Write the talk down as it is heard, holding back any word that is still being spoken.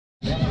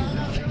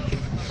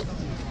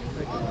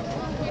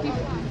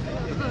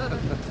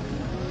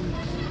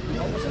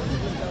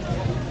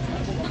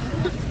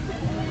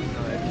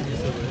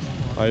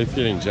How are you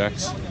feeling,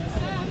 Jax?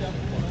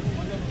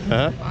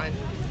 Huh?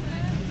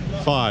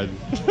 Fine. Fine.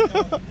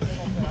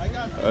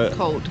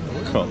 Cold.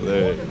 Cold.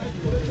 There.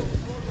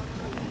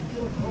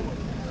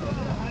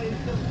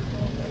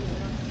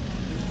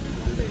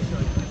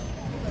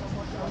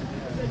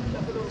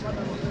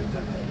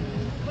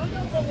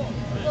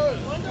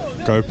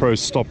 GoPro,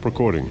 stop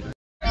recording.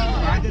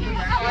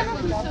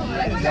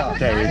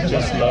 Okay, we've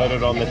just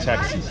loaded on the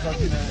taxi.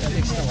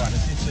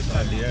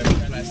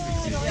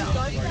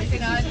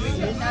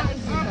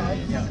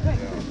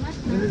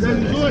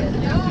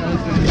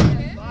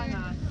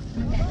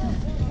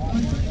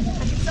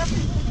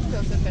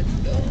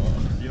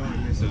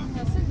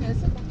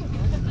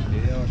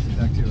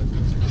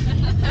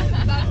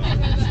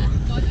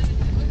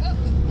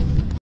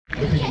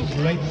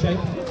 Great shape.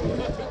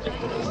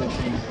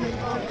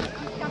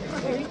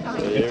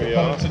 Here we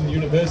are,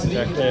 University.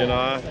 Jackie and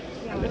I.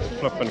 It's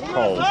flipping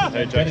cold.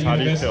 Hey Jax, how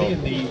do you feel?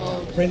 In the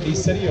friendly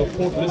city of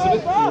Port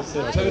Elizabeth is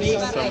Tony.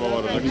 Similar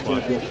what it looks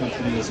like. Your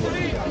company as well. I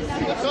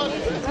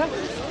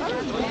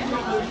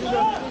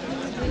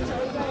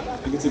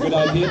think it's a good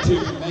idea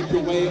to make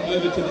your way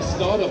over to the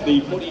start of the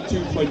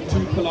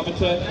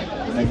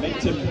 42.2km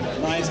Momentum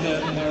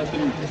Knysna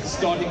Marathon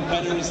starting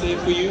banner is there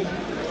for you.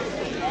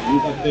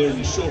 Move up there in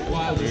a short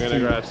while. We're going to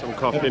grab some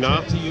coffee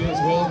now. To you as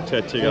well.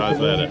 Chat to you guys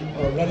later.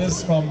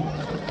 Runners from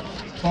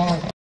far.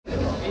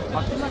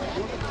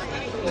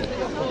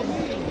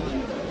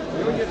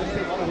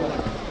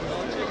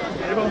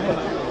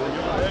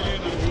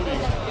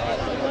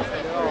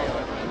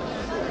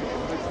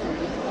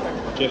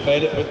 Jeff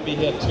made it with me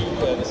here too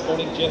this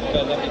morning. Jeff,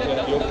 lovely to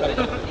have your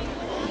company.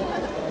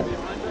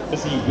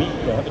 Busy week,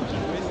 haven't you?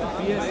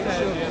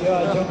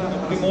 Yeah, John,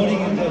 good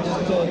morning, and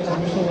just to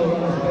wish all the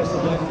runners the best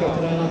of luck for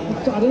today.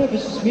 I don't know if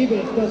it's just me, but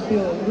it does feel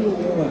a little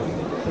warmer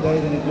today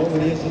than it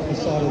normally is at the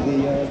start of the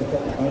marathon.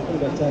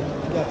 But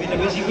yeah, been a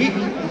busy week,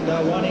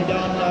 and winding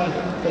down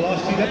the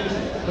last 2 days.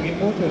 Looking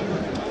forward to it.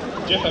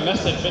 Jeff, I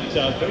must admit,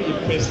 I was very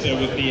impressed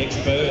with the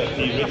expo at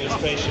the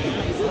registration.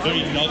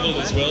 Very novel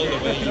as well, the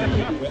way you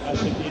were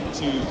ushered in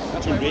to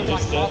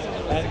register.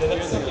 And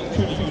that's something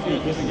truly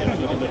unique, isn't it?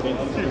 An event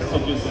as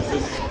prestigious as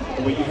this,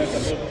 where you have the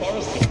whole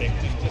forest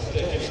effect, and just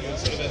having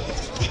sort of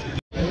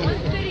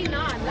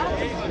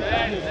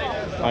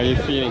How are you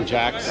feeling,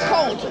 Jax?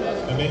 Cold.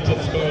 Momentum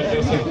Spurs,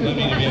 also lovely to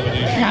be able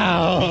to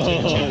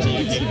chat to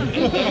you again.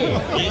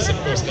 Yes, of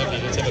course, lovely.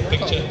 Let's have a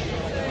picture.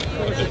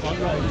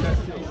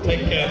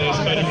 Take those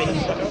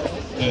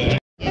photographs.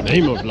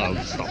 Name of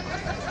love, stop.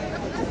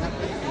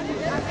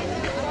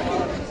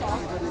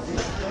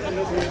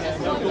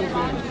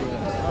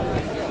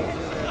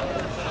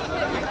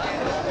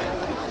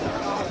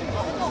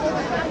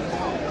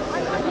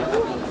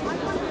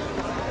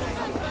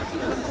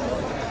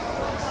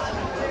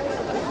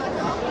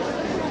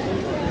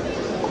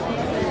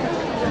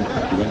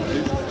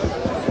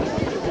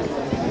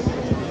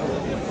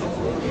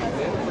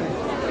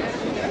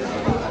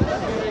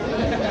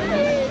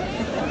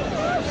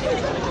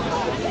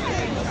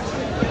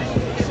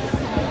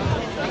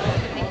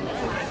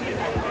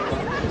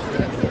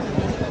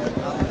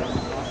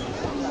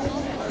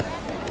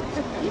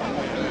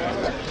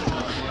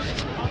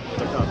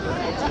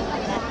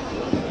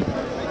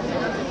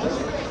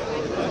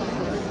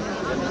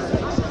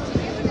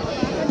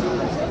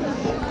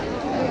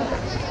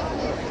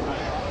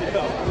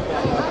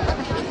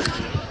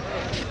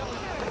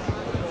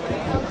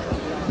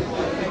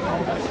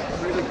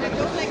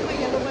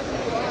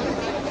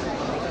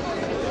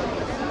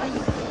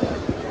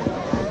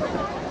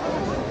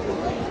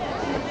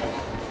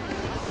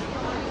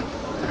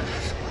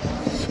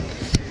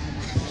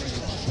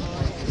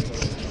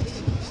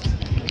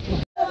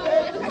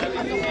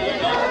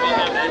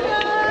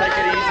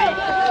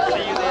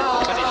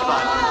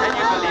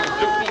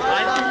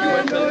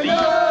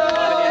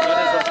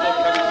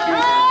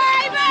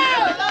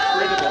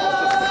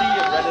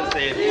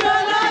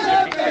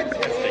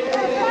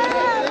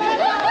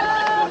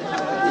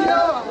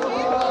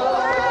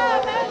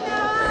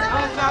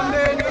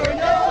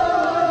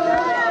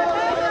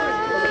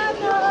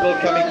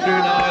 Coming through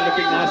now,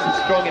 looking nice and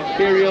strong.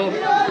 Imperial,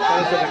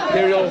 colours of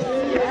Imperial.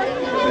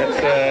 That's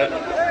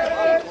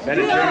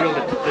managerial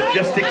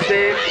logistics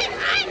there.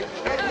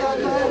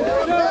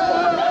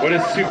 What a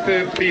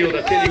superb field!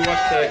 I tell you what,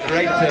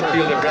 great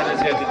field of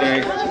runners here today.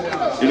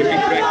 You're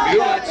looking great. Blue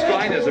Light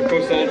Striners, of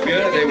course, old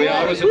beer. There we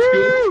are. I was at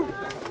school.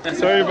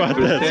 Sorry about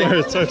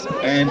that. Sorry.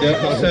 And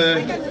also,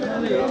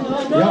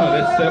 yeah,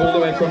 that's all the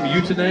way from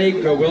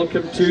Utenag.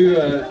 Welcome to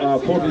our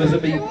Port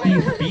Elizabeth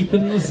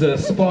Beethans,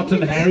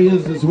 Spartan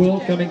Harriers as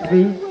well coming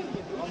through.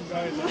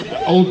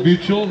 Old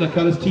Mutual, the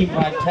colours team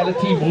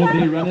Vitality, more of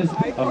their runners.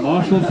 Our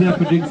marshals here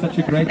for doing such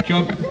a great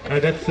job.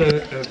 That's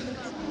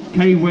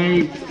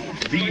K-Way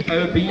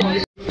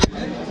VOB.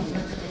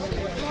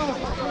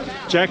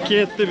 Jackie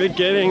at the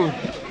beginning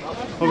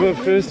of the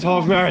first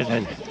half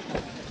marathon.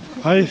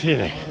 How are you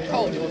feeling?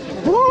 Cold.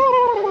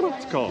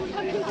 It's cold.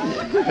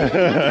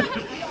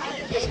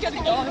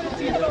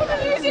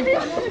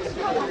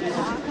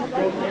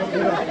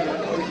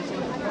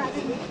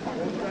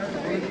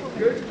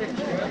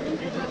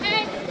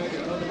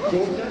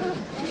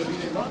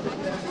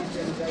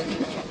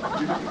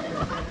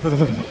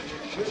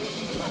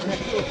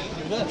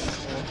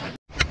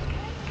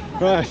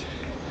 Right,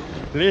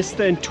 less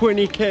than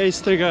 20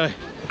 k's to go.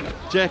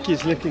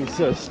 Jackie's looking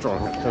so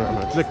strong at the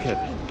moment. Look at it.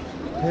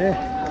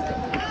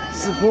 Yeah.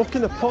 It's a walk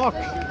in the park.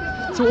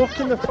 It's a walk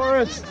in the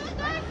forest.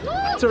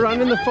 It's a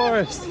run in the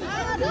forest. Look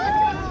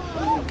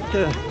at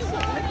it.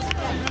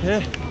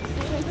 Yeah.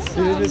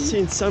 You've never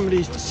seen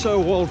somebody so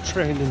well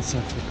trained in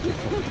something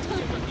before.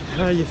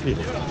 How are you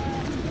feeling?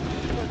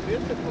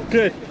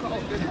 Good.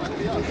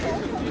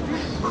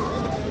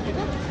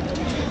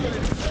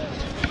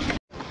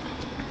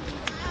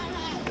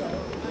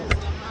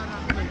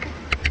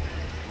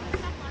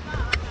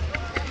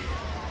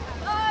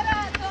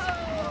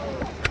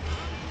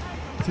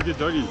 It's a good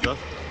doggy stuff.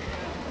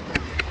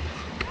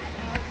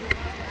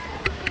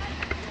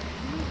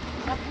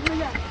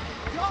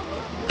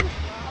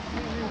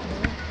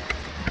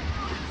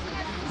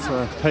 It's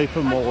a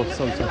paper mall or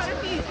something.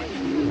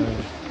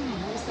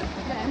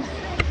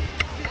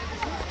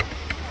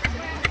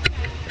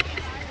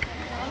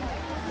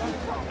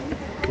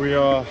 We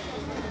are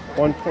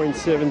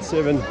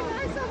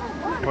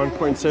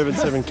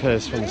 1.77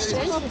 k's from the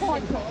start.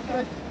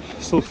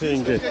 Still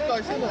feeling good.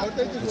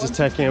 Just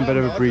taking a bit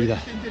of a breather.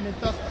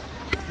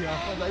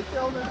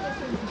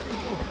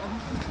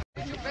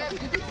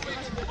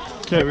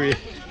 Okay, we're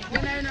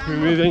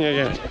moving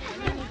again.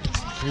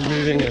 We're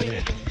moving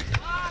again.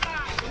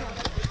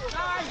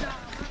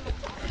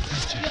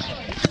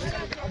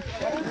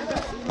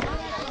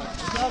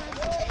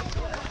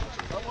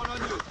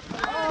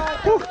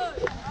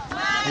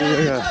 Here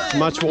we go.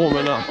 Much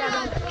warmer now.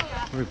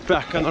 We're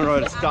back on the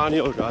road. It's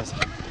downhill, guys.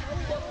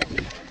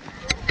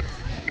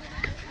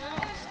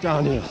 It's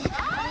downhill.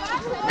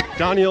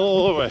 Downhill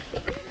all the way.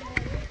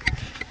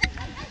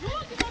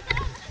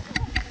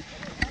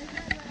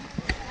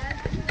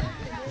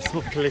 We're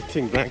still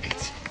collecting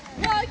blankets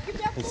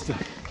and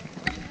stuff.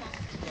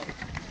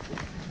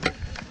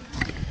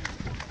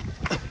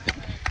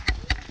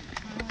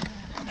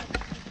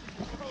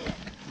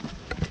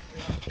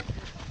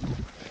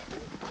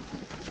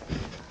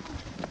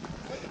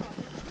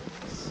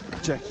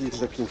 Jackie's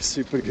looking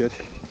super good.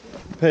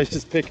 Pace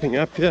is picking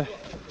up here.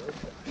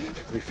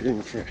 We're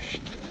feeling fresh.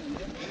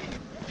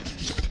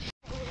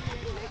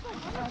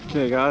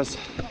 Okay, guys.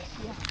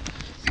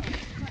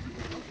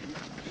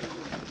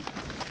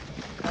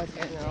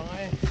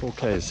 4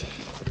 k's.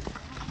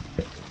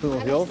 Little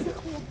hill.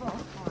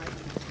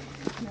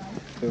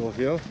 Little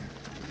hill.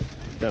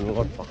 Done a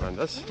lot behind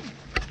us.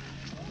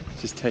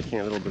 Just taking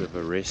a little bit of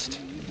a rest.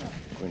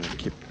 We're going to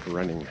keep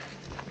running.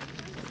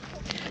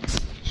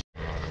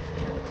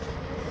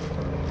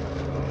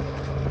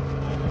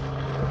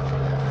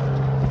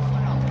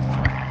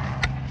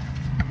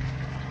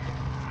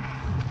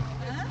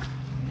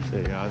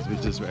 Okay guys, we're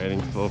just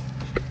waiting for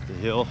the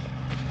hill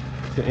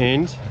to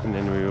end and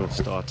then we will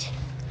start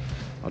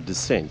our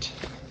descent.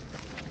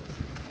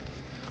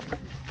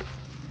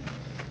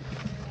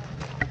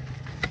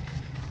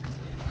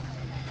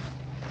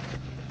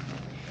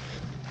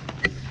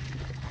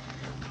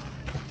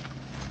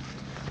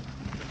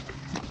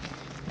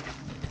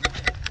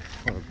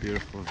 What a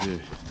beautiful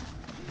view.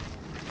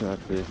 That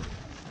view.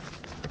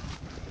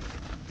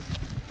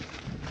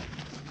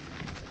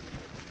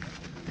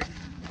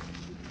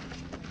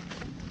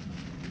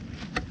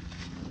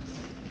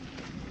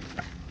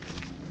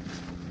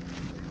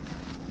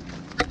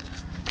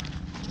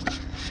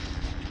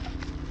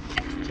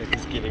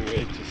 Is getting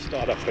ready to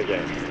start up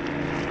again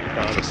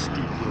down a steep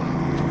hill.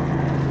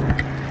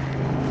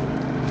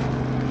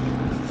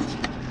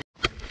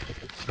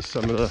 See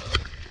some of the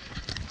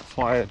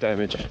fire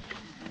damage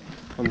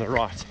on the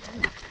right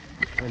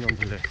and on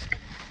the left.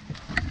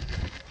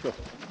 Sure.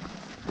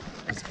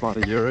 It's about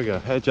a year ago.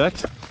 Hey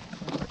Jax?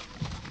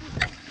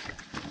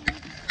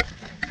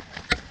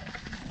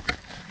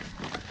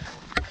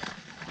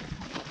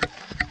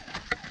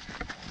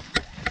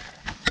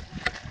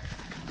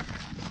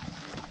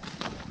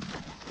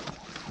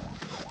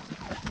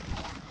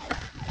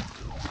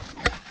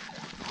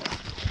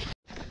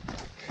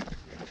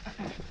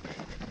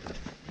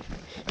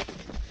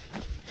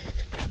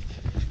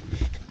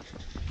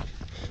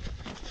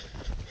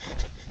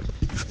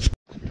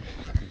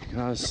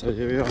 Guys, so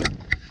here we are.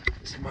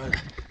 Smile.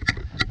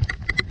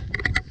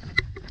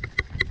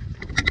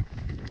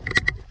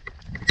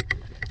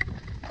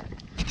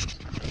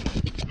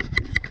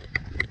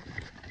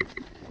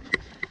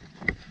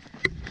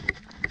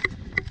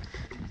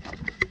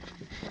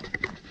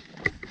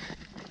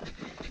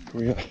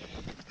 We are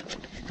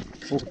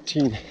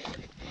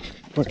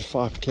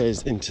 14.5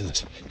 k's into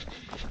it,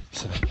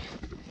 so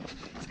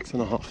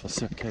 6.5 or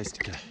so k's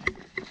to go.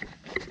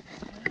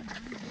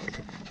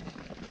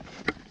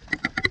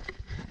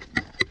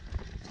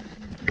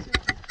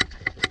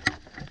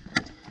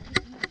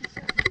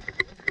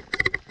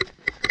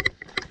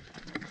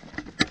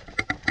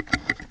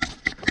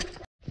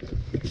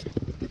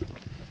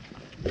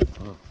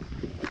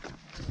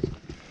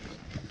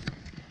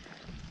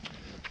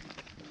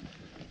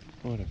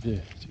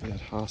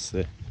 house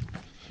there.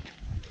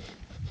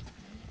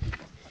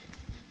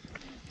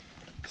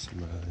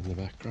 Somewhere in the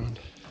background.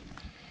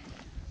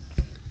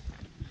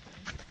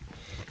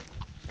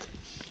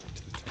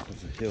 To the top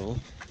of the hill.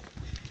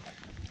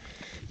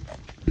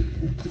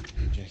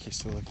 Jackie's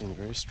still looking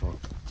very strong.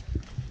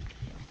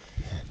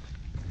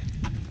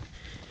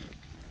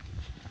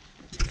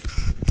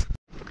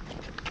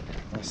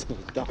 Nice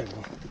little diamond.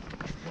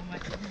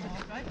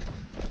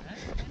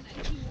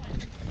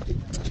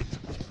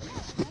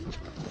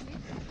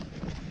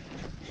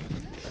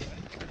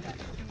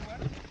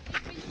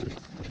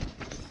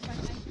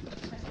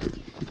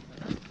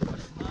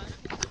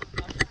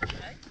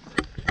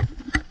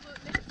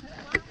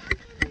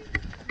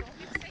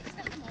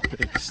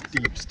 Big,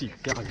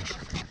 steep down.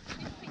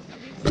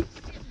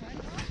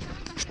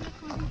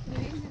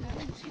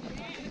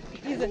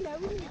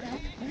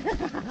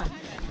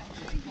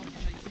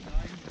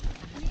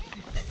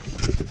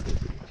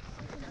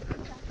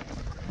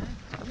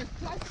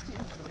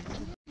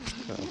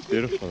 Oh,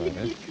 beautiful that,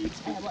 eh?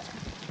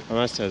 I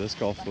must say this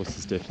golf course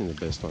is definitely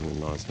the best one in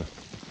Knysna.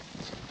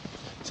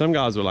 Some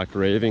guys were like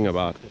raving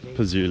about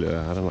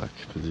Pazula. I don't like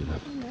Pazula.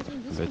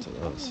 Better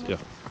than this, yeah.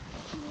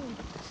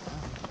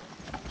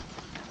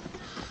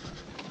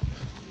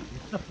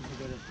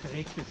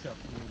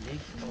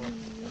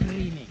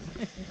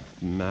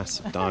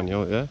 Massive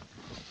downhill, yeah.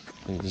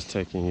 And just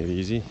taking it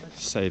easy,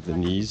 save the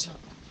knees.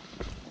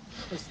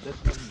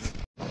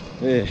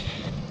 Yeah.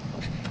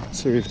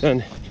 So we've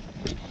done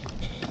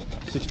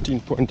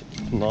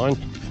 16.9.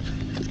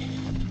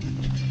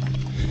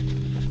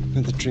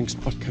 And the drink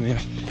spot coming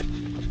up.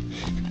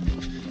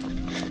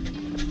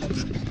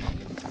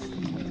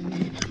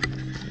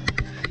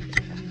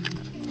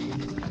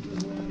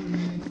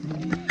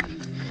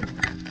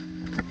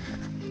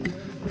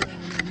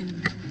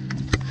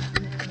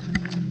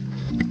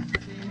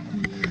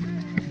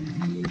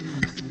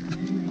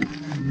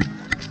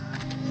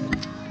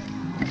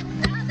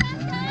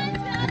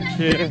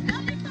 Yeah.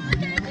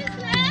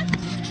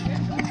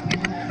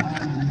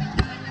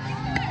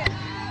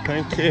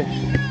 Thank you.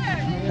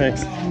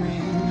 Thanks.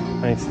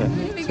 Thanks. Here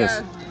we go.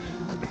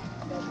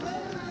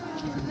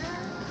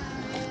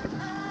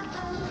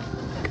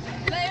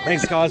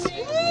 Thanks, guys. Ooh,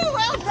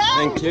 well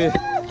done. Thank you.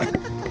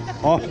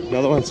 Oh,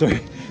 another one. Sorry.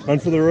 One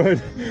for the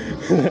road.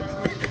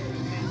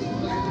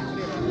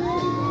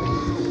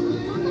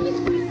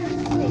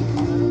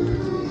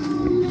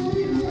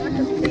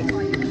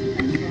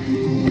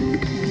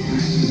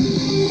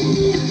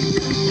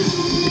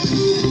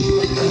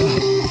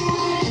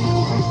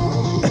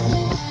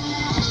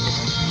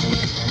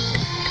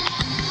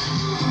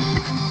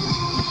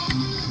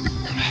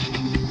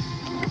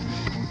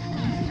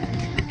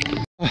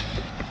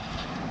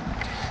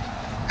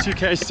 Two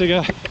Ks to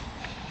go,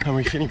 and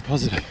we're feeling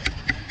positive.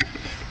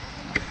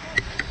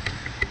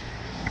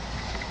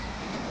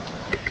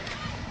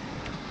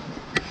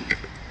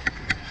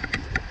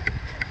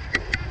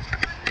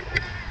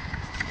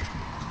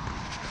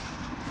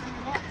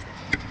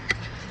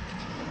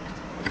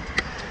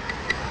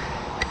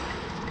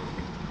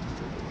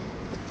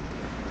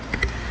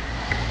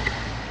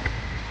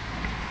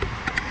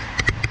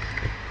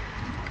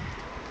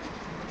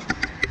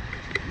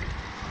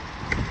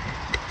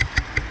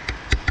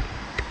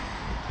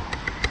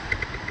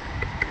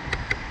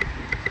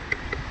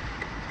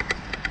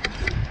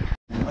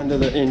 Under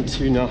the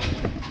N2 now.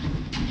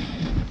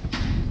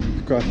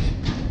 We've got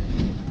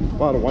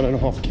about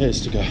 1.5 Ks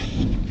to go.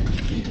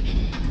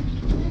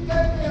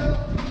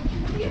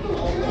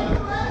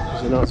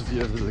 There's a nice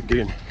view of the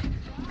lagoon.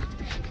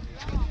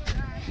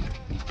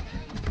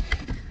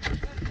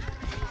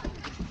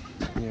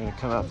 We're going to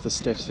come up the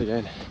steps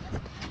again.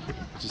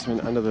 Just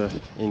went under the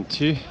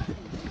N2.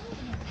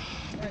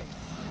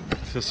 I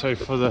feel sorry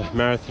for the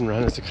marathon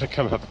runners that are going to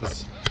come up.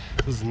 This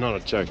is not a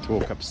joke to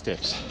walk up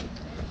steps.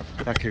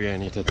 Lucky we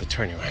only did the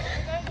 21.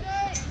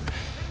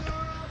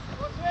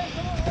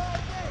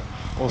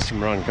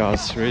 Awesome run,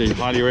 guys. Really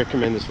highly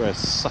recommend this race.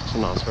 Such a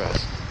nice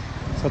race.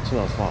 Such a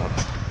nice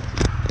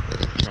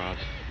vibe. Right.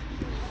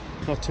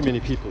 Not too many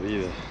people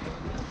either.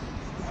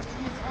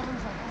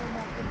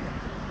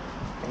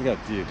 Look at that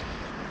view.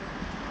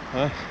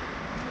 Huh?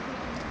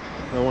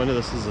 No wonder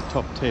this is a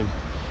top 10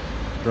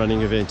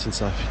 running event in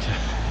South Africa.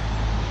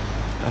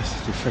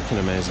 Absolutely freaking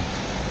amazing.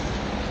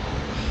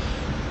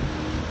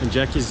 And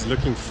Jackie's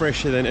looking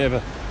fresher than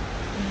ever.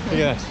 Look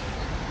at that.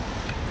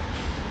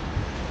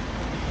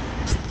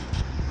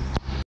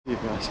 You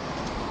guys,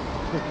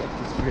 look at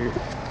this view.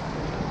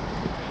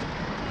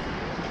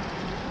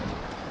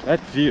 That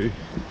view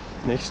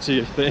next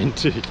to the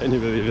N2, can you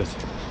believe it?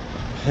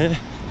 Huh?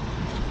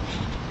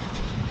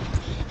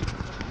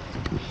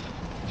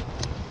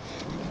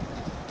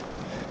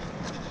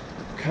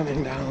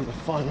 Coming down the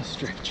final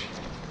stretch.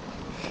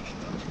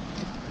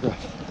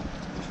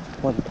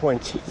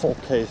 1.4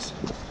 Ks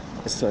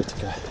or so to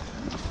go.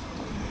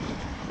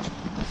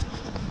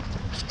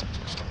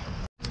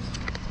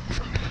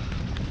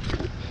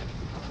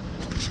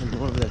 Some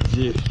more of that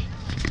view.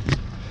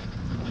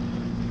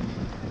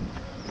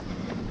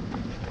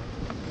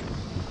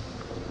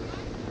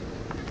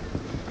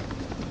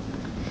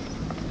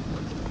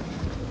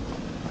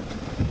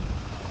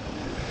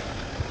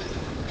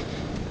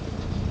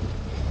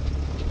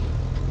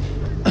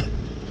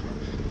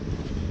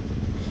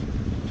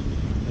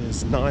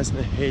 this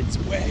Knysna heads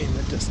way in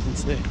the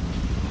distance there.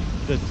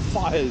 The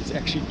fires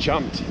actually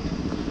jumped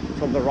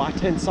from the right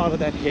hand side of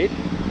that head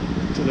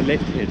to the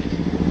left head,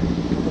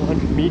 a couple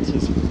hundred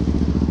meters.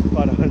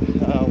 About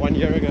 1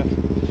 year ago,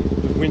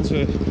 the winds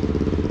were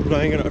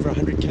blowing at over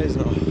 100 k's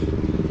an hour,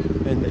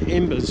 and the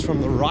embers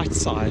from the right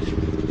side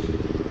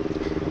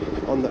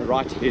on the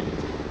right head,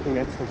 I think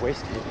that's the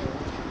west head,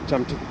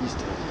 jumped to the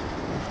east head.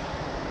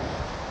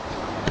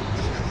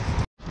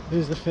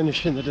 There's the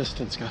finish in the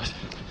distance, guys.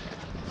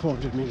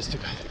 400 meters to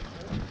go.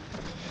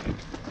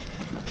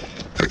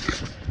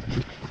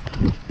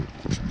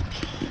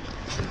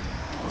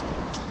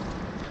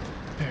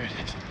 There it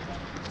is.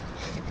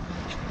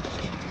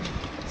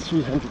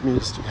 300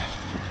 meters to go.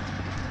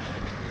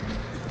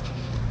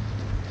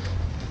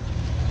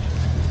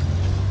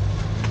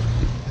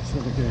 That's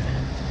never good.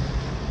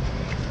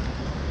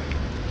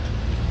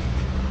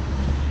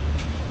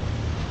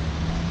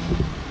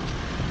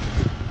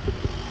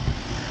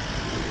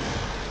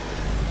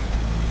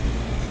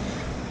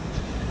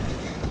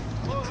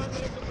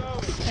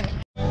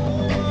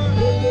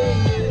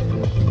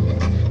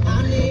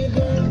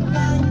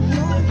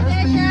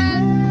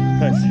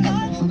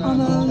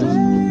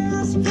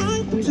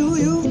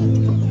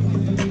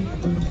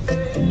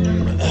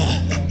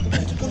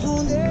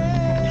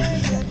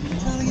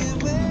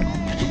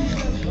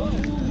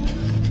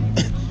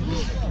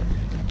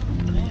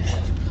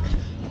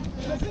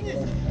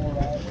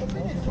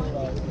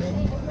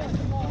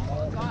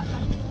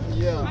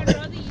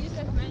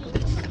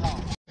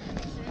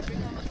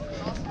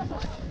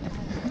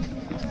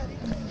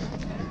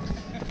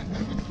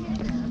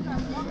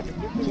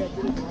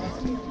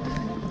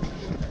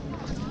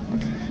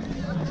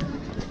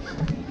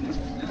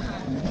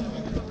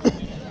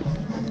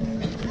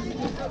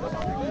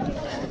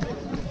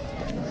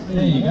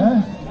 There you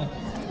go.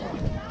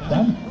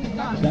 Done?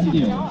 Done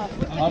deal.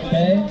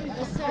 Okay.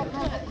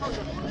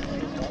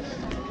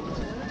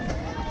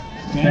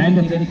 Stand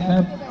and let it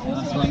clap.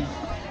 Last one.